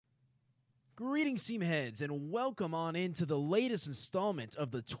Greetings, Seam Heads, and welcome on into the latest installment of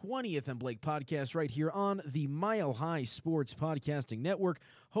the 20th and Blake podcast right here on the Mile High Sports Podcasting Network.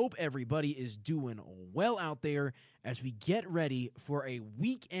 Hope everybody is doing well out there as we get ready for a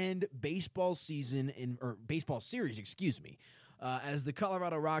weekend baseball season, or baseball series, as the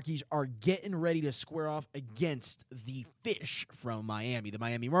Colorado Rockies are getting ready to square off against the Fish from Miami. The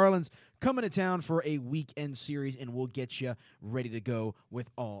Miami Marlins coming to town for a weekend series, and we'll get you ready to go with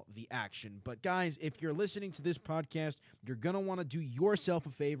all the action. But guys, if you're listening to this podcast, you're going to want to do yourself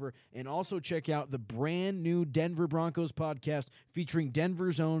a favor and also check out the brand new Denver Broncos podcast featuring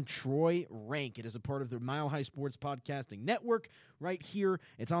Denver's own Troy Rank. It is a part of the Mile High Sports Podcasting Network right here.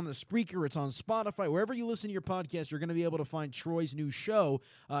 It's on the Spreaker, it's on Spotify. Wherever you listen to your podcast, you're going to be able to find Troy's new show.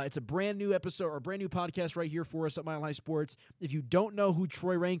 It's a brand new episode or a brand new podcast right here for us at Mile High Sports. If you don't know who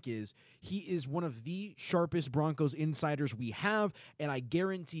Troy Rank is, he is one of the sharpest Broncos insiders we have, and I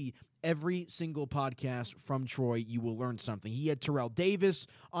guarantee every single podcast from Troy, you will learn something. He had Terrell Davis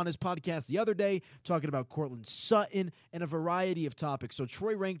on his podcast the other day talking about Cortland Sutton and a variety of topics. So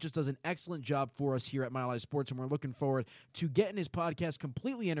Troy Rank just does an excellent job for us here at Mile High Sports, and we're looking forward to getting his podcast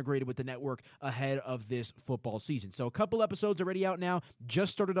completely integrated with the network ahead of this football season. So a couple episodes already out now,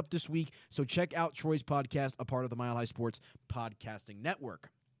 just started up this week. So check out Troy's podcast, a part of the Mile High Sports Podcasting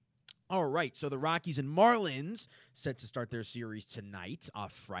Network. All right, so the Rockies and Marlins set to start their series tonight,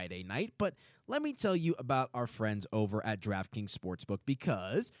 off Friday night. But let me tell you about our friends over at DraftKings Sportsbook,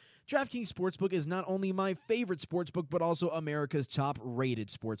 because DraftKings Sportsbook is not only my favorite sportsbook, but also America's top-rated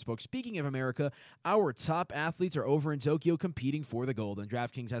sportsbook. Speaking of America, our top athletes are over in Tokyo competing for the gold, and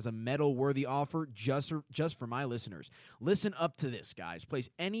DraftKings has a medal-worthy offer just for my listeners. Listen up to this, guys. Place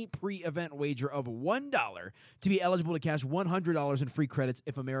any pre-event wager of $1 to be eligible to cash $100 in free credits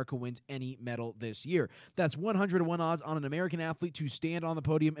if America wins any medal this year. That's 101 odds on an American athlete to stand on the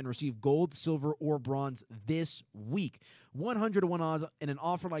podium and receive gold, silver, or bronze this week. 101 odds, and an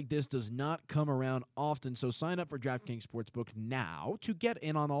offer like this does not come around often, so sign up for DraftKings Sportsbook now to get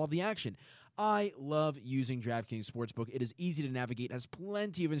in on all of the action. I love using DraftKings Sportsbook. It is easy to navigate, has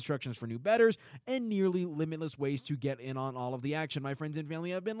plenty of instructions for new bettors, and nearly limitless ways to get in on all of the action. My friends and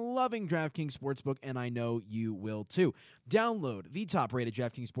family have been loving DraftKings Sportsbook, and I know you will too. Download the top-rated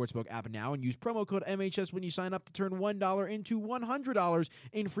DraftKings Sportsbook app now and use promo code MHS when you sign up to turn $1 into $100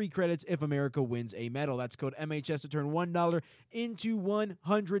 in free credits if America wins a medal. That's code MHS to turn $1 into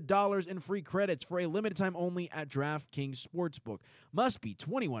 $100 in free credits for a limited time only at DraftKings Sportsbook. Must be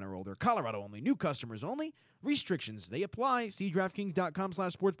 21 or older. Colorado only. New customers only. Restrictions, they apply. See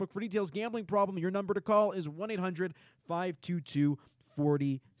DraftKings.com/sportsbook for details. Gambling problem, your number to call is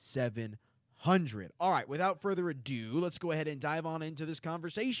 1-800-522-4700. All right, without further ado, let's go ahead and dive on into this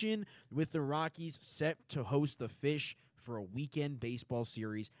conversation with the Rockies set to host the Fish for a weekend baseball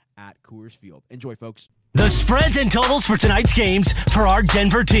series at Coors Field. Enjoy, folks. The spreads and totals for tonight's games for our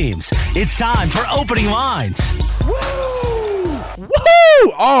Denver teams. It's time for Opening Lines. Woohoo!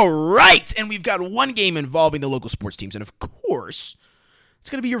 All right, and we've got one game involving the local sports teams, and of course, it's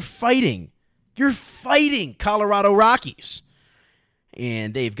going to be your fighting Colorado Rockies.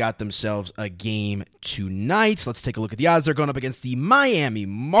 And they've got themselves a game tonight. Let's take a look at the odds. They're going up against the Miami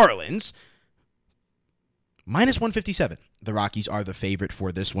Marlins. Minus 157. The Rockies are the favorite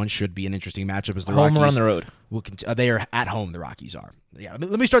for this one. Should be an interesting matchup as the Home Rockies or on the road? They are at home, the Rockies are. Yeah,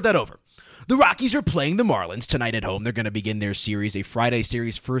 let me start that over. The Rockies are playing the Marlins tonight at home. They're going to begin their series, a Friday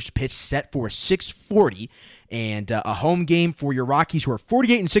series, first pitch set for 6:40. And a home game for your Rockies, who are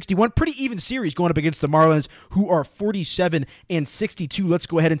 48-61. Pretty even series going up against the Marlins, who are 47-62. Let's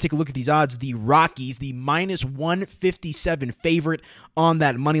go ahead and take a look at these odds. The Rockies, the minus 157 favorite on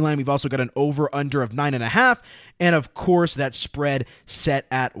that money line. We've also got an over-under of 9.5. And, of course, that spread set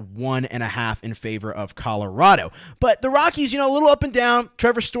at 1.5 in favor of Colorado. But the Rockies, a little up and down.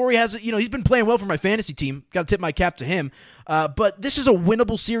 Trevor Story has, he's been playing well for my fantasy team. Got to tip my cap to him. But this is a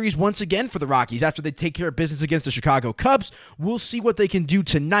winnable series once again for the Rockies after they take care of business against the Chicago Cubs. We'll see what they can do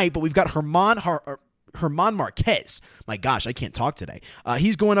tonight, but we've got Herman Marquez. My gosh, I can't talk today.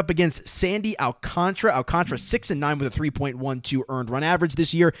 He's going up against Sandy Alcantara. Alcantara 6-9 with a 3.12 earned run average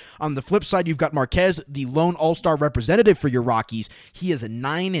this year. On the flip side, you've got Marquez, the lone all-star representative for your Rockies. He is a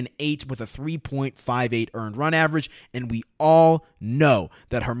 9-8 with a 3.58 earned run average, and we all know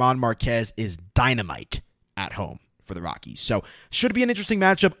that Herman Marquez is dynamite at home for the Rockies. So should be an interesting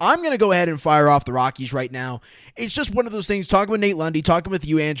matchup. I'm going to go ahead and fire off the Rockies right now. It's just one of those things, talking with Nate Lundy, talking with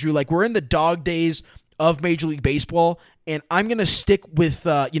you, Andrew, like we're in the dog days of Major League Baseball, and I'm going to stick with,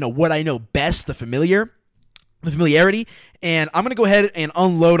 what I know best, the familiar. the familiarity, and I'm going to go ahead and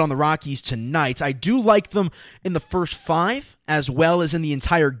unload on the Rockies tonight. I do like them in the first 5 as well as in the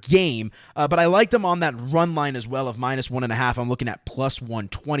entire game, but I like them on that run line as well of -1.5. I'm looking at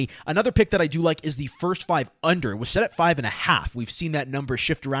 +120. Another pick that I do like is the first 5 under. It was set at 5.5. We've seen that number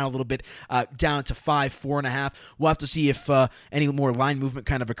shift around a little bit down to 5, 4.5. We'll have to see if any more line movement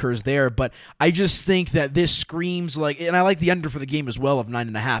kind of occurs there, but I just think that this screams like, and I like the under for the game as well of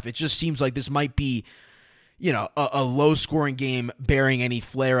 9.5. It just seems like this might be a low-scoring game bearing any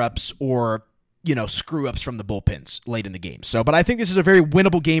flare-ups or, screw-ups from the bullpens late in the game. But I think this is a very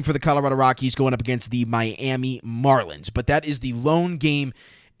winnable game for the Colorado Rockies going up against the Miami Marlins. But that is the lone game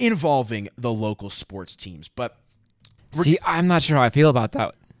involving the local sports teams. But see, I'm not sure how I feel about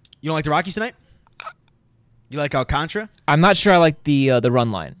that. You don't like the Rockies tonight? You like Alcantara? I'm not sure I like the run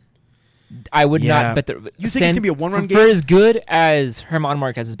line. I would not bet the. You think it's going to be a one-run game? For as good as German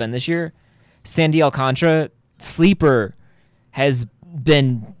Marquez has been this year, Sandy Alcantara, sleeper, has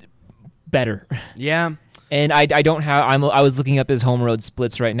been better. Yeah. And I don't have. I was looking up his home road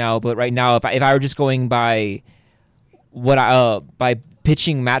splits right now, but right now, if I were just going by by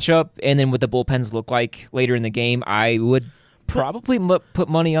pitching matchup and then what the bullpens look like later in the game, I would probably put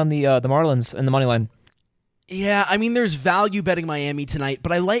money on the Marlins and the money line. Yeah, I mean, there's value betting Miami tonight,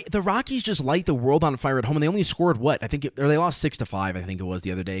 but I like the Rockies just light the world on fire at home, and they only scored what? Or they lost 6-5, I think it was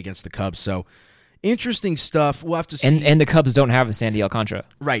the other day against the Cubs. So interesting stuff. We'll have to see. And the Cubs don't have a Sandy Alcantara.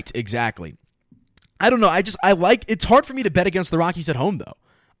 Right, exactly. I don't know. I like. It's hard for me to bet against the Rockies at home, though.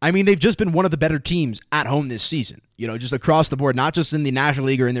 I mean, they've just been one of the better teams at home this season. Just across the board, not just in the National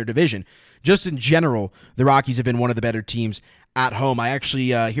League or in their division, just in general, the Rockies have been one of the better teams at home. I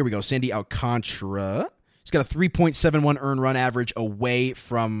actually here we go. Sandy Alcantara. He's got a 3.71 earned run average away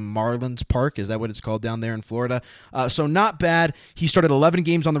from Marlins Park. Is that what it's called down there in Florida? So not bad. He started 11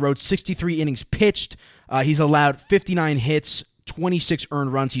 games on the road, 63 innings pitched. He's allowed 59 hits, 26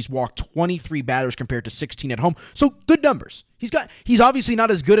 earned runs. He's walked 23 batters compared to 16 at home. So good numbers. He's obviously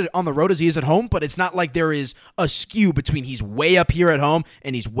not as good on the road as he is at home, but it's not like there is a skew between he's way up here at home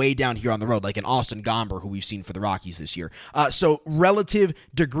and he's way down here on the road, like an Austin Gomber who we've seen for the Rockies this year. So relative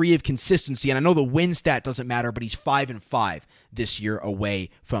degree of consistency, and I know the win stat doesn't matter, but he's 5-5 this year away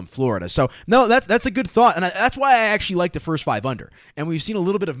from Florida. So no, that's a good thought, and that's why I actually like the first 5 under. And we've seen a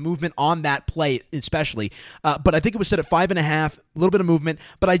little bit of movement on that play, especially. But I think it was set at 5.5, a little bit of movement.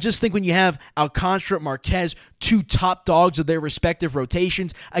 But I just think when you have Alcantara, Marquez, 2 top dogs of their respective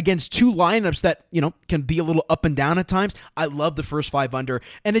rotations against 2 lineups that can be a little up and down at times, I love the first 5 under.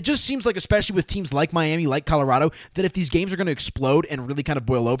 And it just seems like, especially with teams like Miami, like Colorado, that if these games are going to explode and really kind of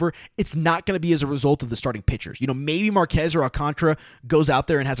boil over, it's not going to be as a result of the starting pitchers. Maybe Marquez or Alcantara goes out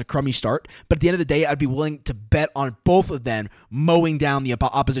there and has a crummy start, but at the end of the day, I'd be willing to bet on both of them mowing down the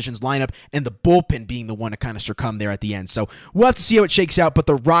opposition's lineup and the bullpen being the one to kind of succumb there at the end. So we'll have to see how it shakes out, but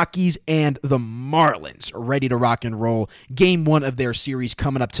the Rockies and the Marlins are ready to rock and roll. Game 1 of their series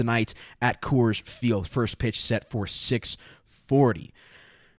coming up tonight at Coors Field. First pitch set for 6:40.